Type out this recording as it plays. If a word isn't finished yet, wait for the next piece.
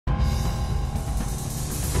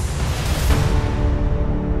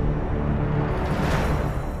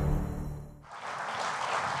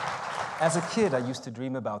As a kid, I used to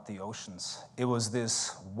dream about the oceans. It was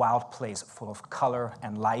this wild place full of color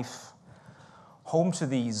and life, home to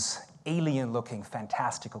these alien-looking,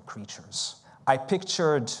 fantastical creatures. I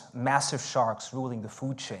pictured massive sharks ruling the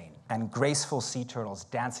food chain and graceful sea turtles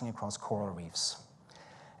dancing across coral reefs.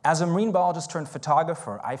 As a marine biologist turned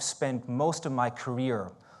photographer, I've spent most of my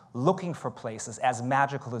career looking for places as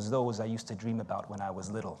magical as those I used to dream about when I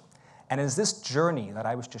was little. And it is this journey that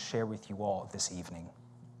I wish to share with you all this evening.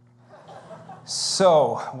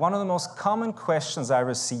 So, one of the most common questions I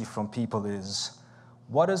receive from people is,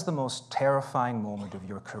 what is the most terrifying moment of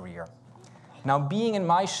your career? Now, being in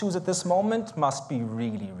my shoes at this moment must be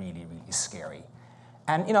really, really, really scary.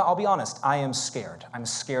 And, I'll be honest, I am scared. I'm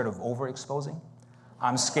scared of overexposing.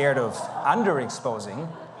 I'm scared of underexposing.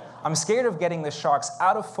 I'm scared of getting the sharks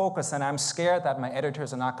out of focus, and I'm scared that my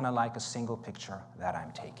editors are not going to like a single picture that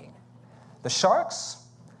I'm taking. The sharks,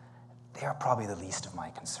 they are probably the least of my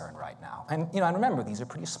concern right now. And, and remember, these are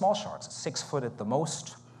pretty small sharks, 6 foot at the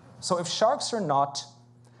most. So if sharks are not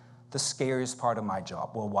the scariest part of my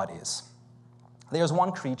job, well, what is? There's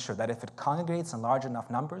one creature that if it congregates in large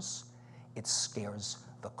enough numbers, it scares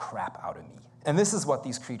the crap out of me. And this is what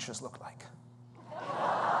these creatures look like.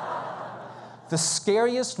 The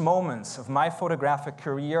scariest moments of my photographic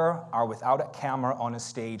career are without a camera on a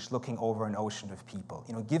stage looking over an ocean of people.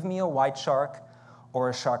 Give me a white shark or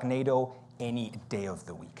a Sharknado any day of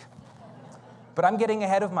the week. But I'm getting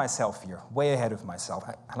ahead of myself here, way ahead of myself.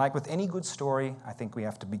 And like with any good story, I think we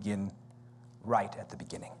have to begin right at the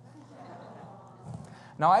beginning.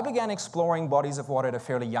 Now, I began exploring bodies of water at a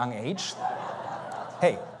fairly young age.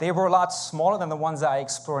 Hey, they were a lot smaller than the ones I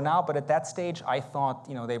explore now, but at that stage, I thought,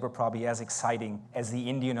 they were probably as exciting as the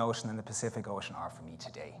Indian Ocean and the Pacific Ocean are for me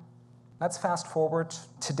today. Let's fast forward.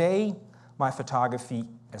 Today, my photography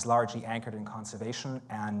is largely anchored in conservation,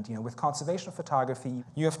 and with conservation photography,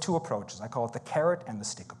 you have two approaches. I call it the carrot and the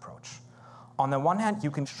stick approach. On the one hand, you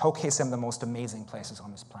can showcase them the most amazing places on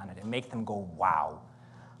this planet and make them go, wow.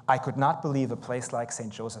 I could not believe a place like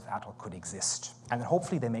St. Joseph Atoll could exist. And then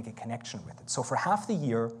hopefully they make a connection with it. So for half the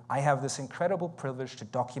year, I have this incredible privilege to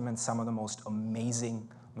document some of the most amazing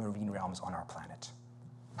marine realms on our planet.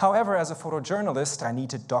 However, as a photojournalist, I need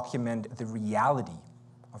to document the reality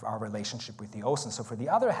of our relationship with the ocean. So for the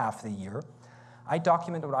other half of the year, I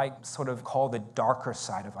document what I sort of call the darker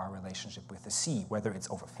side of our relationship with the sea, whether it's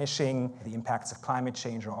overfishing, the impacts of climate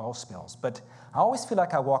change, or oil spills. But I always feel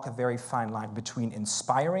like I walk a very fine line between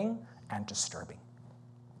inspiring and disturbing.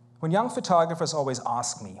 When young photographers always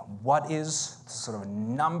ask me, what is the sort of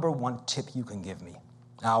number one tip you can give me?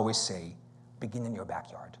 I always say, begin in your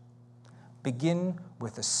backyard. Begin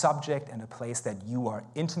with a subject and a place that you are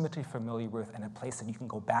intimately familiar with and a place that you can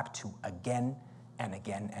go back to again and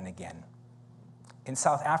again and again. In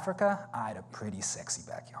South Africa, I had a pretty sexy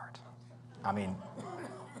backyard. I mean,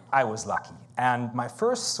 I was lucky. And my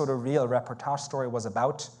first sort of real reportage story was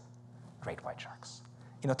about great white sharks.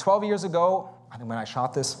 12 years ago, I think when I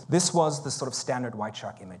shot this was the sort of standard white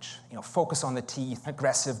shark image. Focus on the teeth,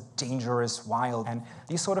 aggressive, dangerous, wild. And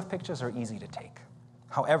these sort of pictures are easy to take.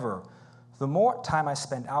 However, the more time I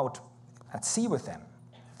spent out at sea with them,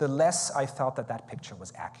 the less I felt that that picture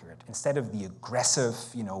was accurate. Instead of the aggressive,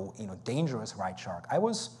 dangerous white shark, I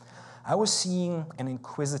was seeing an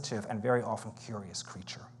inquisitive and very often curious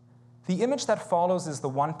creature. The image that follows is the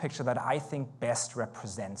one picture that I think best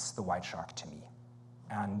represents the white shark to me.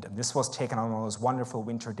 And this was taken on one of those wonderful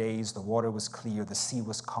winter days. The water was clear, the sea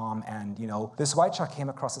was calm, and this white shark came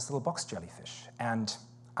across this little box jellyfish. And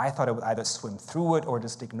I thought it would either swim through it or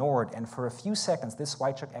just ignore it. And for a few seconds, this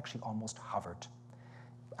white shark actually almost hovered,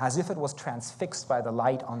 as if it was transfixed by the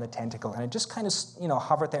light on the tentacle. And it just kind of,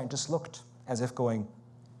 hovered there and just looked as if going,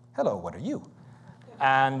 hello, what are you?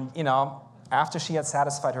 And, after she had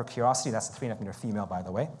satisfied her curiosity, that's a 3.5-meter female, by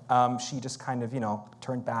the way, she just kind of,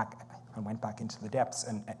 turned back and went back into the depths.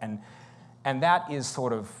 And that is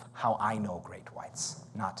sort of how I know great whites,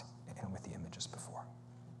 not with the images before.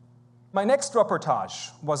 My next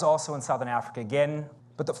reportage was also in Southern Africa again,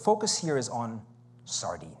 but the focus here is on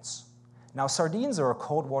sardines. Now, sardines are a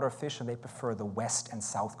cold water fish, and they prefer the west and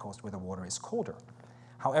south coast where the water is colder.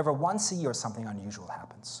 However, once a year, something unusual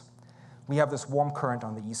happens. We have this warm current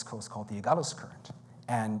on the east coast called the Agulhas current,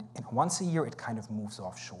 and once a year, it kind of moves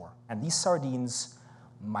offshore. And these sardines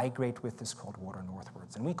migrate with this cold water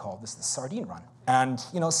northwards, and we call this the sardine run. And,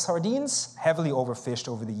 sardines heavily overfished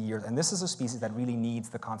over the years, and this is a species that really needs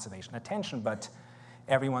the conservation attention, but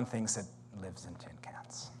everyone thinks it lives in tin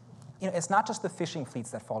cans. It's not just the fishing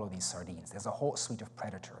fleets that follow these sardines. There's a whole suite of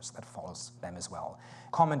predators that follows them as well.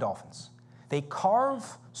 Common dolphins. They carve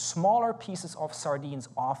smaller pieces of sardines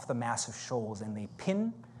off the massive shoals, and they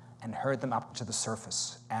pin and herd them up to the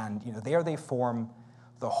surface. And there they form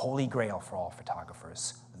the holy grail for all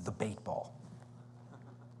photographers, the bait ball.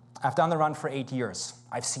 I've done the run for 8 years.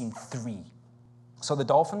 I've seen 3. So the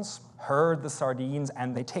dolphins herd the sardines,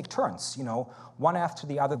 and they take turns. One after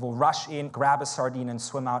the other will rush in, grab a sardine, and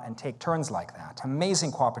swim out and take turns like that.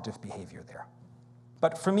 Amazing cooperative behavior there.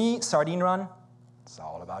 But for me, sardine run, it's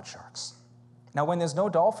all about sharks. Now, when there's no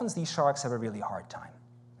dolphins, these sharks have a really hard time.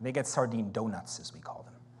 They get sardine donuts, as we call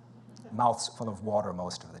them. Mouths full of water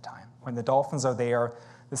most of the time. When the dolphins are there,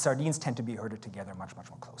 the sardines tend to be herded together much, much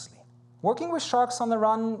more closely. Working with sharks on the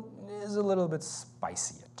run is a little bit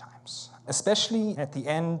spicy at times, especially at the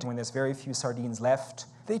end when there's very few sardines left.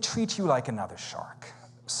 They treat you like another shark.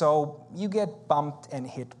 So you get bumped and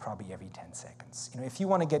hit probably every 10 seconds. If you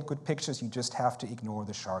want to get good pictures, you just have to ignore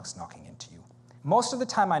the sharks knocking into you. Most of the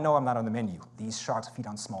time, I know I'm not on the menu. These sharks feed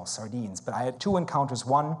on small sardines, but I had 2 encounters.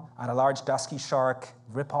 One, I had a large dusky shark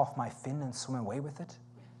rip off my fin and swim away with it.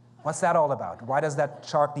 What's that all about? Why does that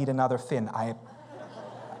shark need another fin?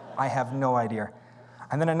 I have no idea.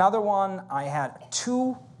 And then another one, I had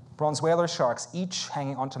 2 bronze whaler sharks, each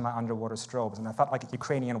hanging onto my underwater strobes, and I felt like a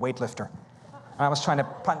Ukrainian weightlifter. And I was trying to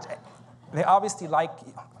punch. They obviously like,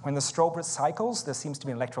 when the strobe cycles, there seems to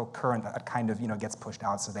be an electrical current that kind of gets pushed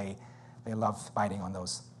out, so they love biting on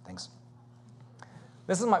those things.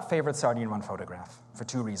 This is my favorite sardine run photograph for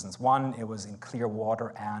 2 reasons. One, it was in clear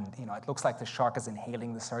water, and it looks like the shark is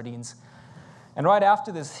inhaling the sardines. And right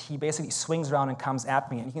after this, he basically swings around and comes at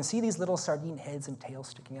me, and you can see these little sardine heads and tails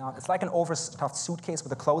sticking out. It's like an overstuffed suitcase with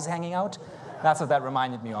the clothes hanging out. That's what that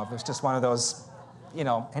reminded me of. It was just one of those,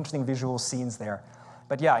 interesting visual scenes there.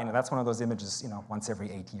 But yeah, that's one of those images, once every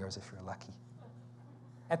 8 years if you're lucky.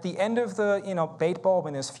 At the end of the, bait ball,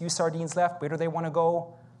 when there's few sardines left, where do they want to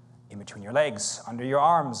go? In between your legs, under your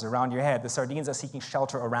arms, around your head. The sardines are seeking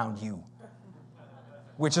shelter around you,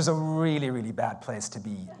 which is a really, really bad place to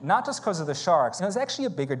be. Not just because of the sharks. There's actually a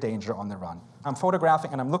bigger danger on the run. I'm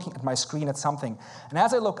photographing, and I'm looking at my screen at something, and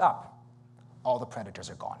as I look up, all the predators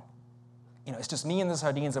are gone. It's just me and the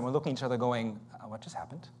sardines, and we're looking at each other going, what just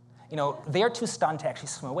happened? They're too stunned to actually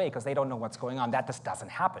swim away because they don't know what's going on. That just doesn't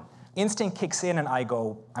happen. Instinct kicks in, and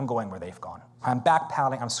I'm going where they've gone. I'm back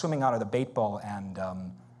paddling, I'm swimming out of the bait ball, and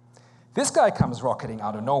this guy comes rocketing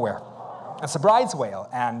out of nowhere. It's a bride's whale,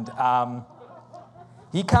 and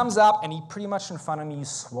he comes up, and he pretty much in front of me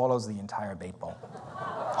swallows the entire bait ball.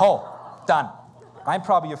 Oh, done. I'm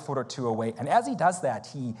probably a foot or 2 away, and as he does that,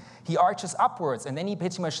 he arches upwards, and then he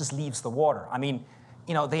pretty much just leaves the water. I mean,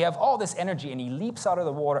 they have all this energy, and he leaps out of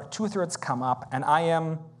the water, 2/3 come up, and I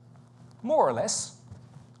am, more or less,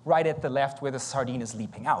 right at the left where the sardine is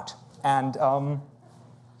leaping out. And I'm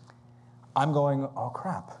going, oh,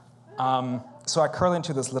 crap. So I curl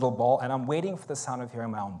into this little ball, and I'm waiting for the sound of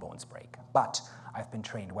hearing my own bones break. But I've been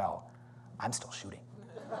trained well. I'm still shooting.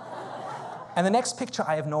 And the next picture,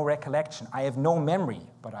 I have no recollection. I have no memory,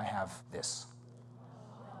 but I have this.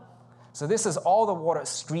 So this is all the water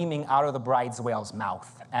streaming out of the bride's whale's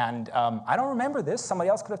mouth. And I don't remember this. Somebody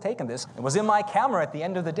else could have taken this. It was in my camera at the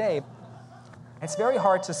end of the day. It's very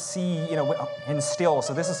hard to see, in still.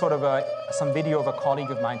 So this is sort of some video of a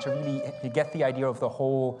colleague of mine to really get the idea of the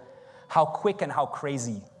whole, how quick and how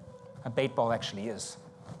crazy a bait ball actually is.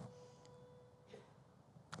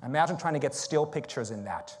 Imagine trying to get still pictures in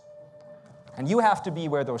that. And you have to be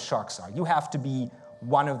where those sharks are. You have to be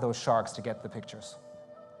one of those sharks to get the pictures.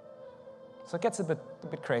 So it gets a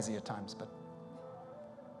bit crazy at times, but.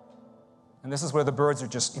 And this is where the birds are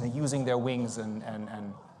just using their wings and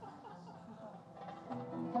a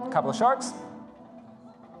couple of sharks.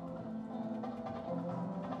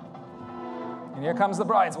 And here comes the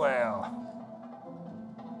bride's whale.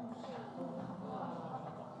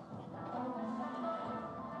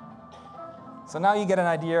 So now you get an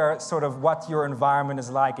idea sort of what your environment is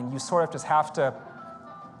like, and you sort of just have to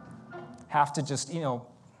just,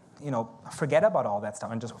 forget about all that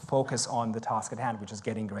stuff and just focus on the task at hand, which is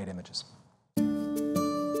getting great images.